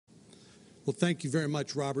Well, thank you very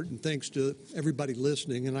much, Robert, and thanks to everybody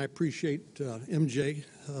listening. And I appreciate MJ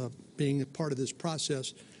being a part of this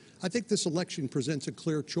process. I think this election presents a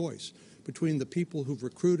clear choice between the people who've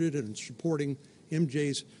recruited and supporting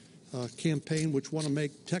MJ's campaign, which want to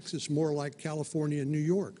make Texas more like California and New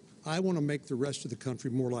York. I want to make the rest of the country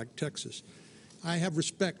more like Texas. I have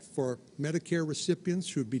respect for Medicare recipients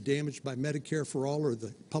who would be damaged by Medicare for All, or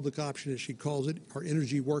the public option, as she calls it, our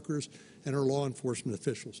energy workers, and our law enforcement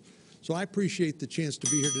officials. So I appreciate the chance to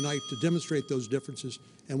be here tonight to demonstrate those differences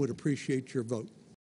and would appreciate your vote.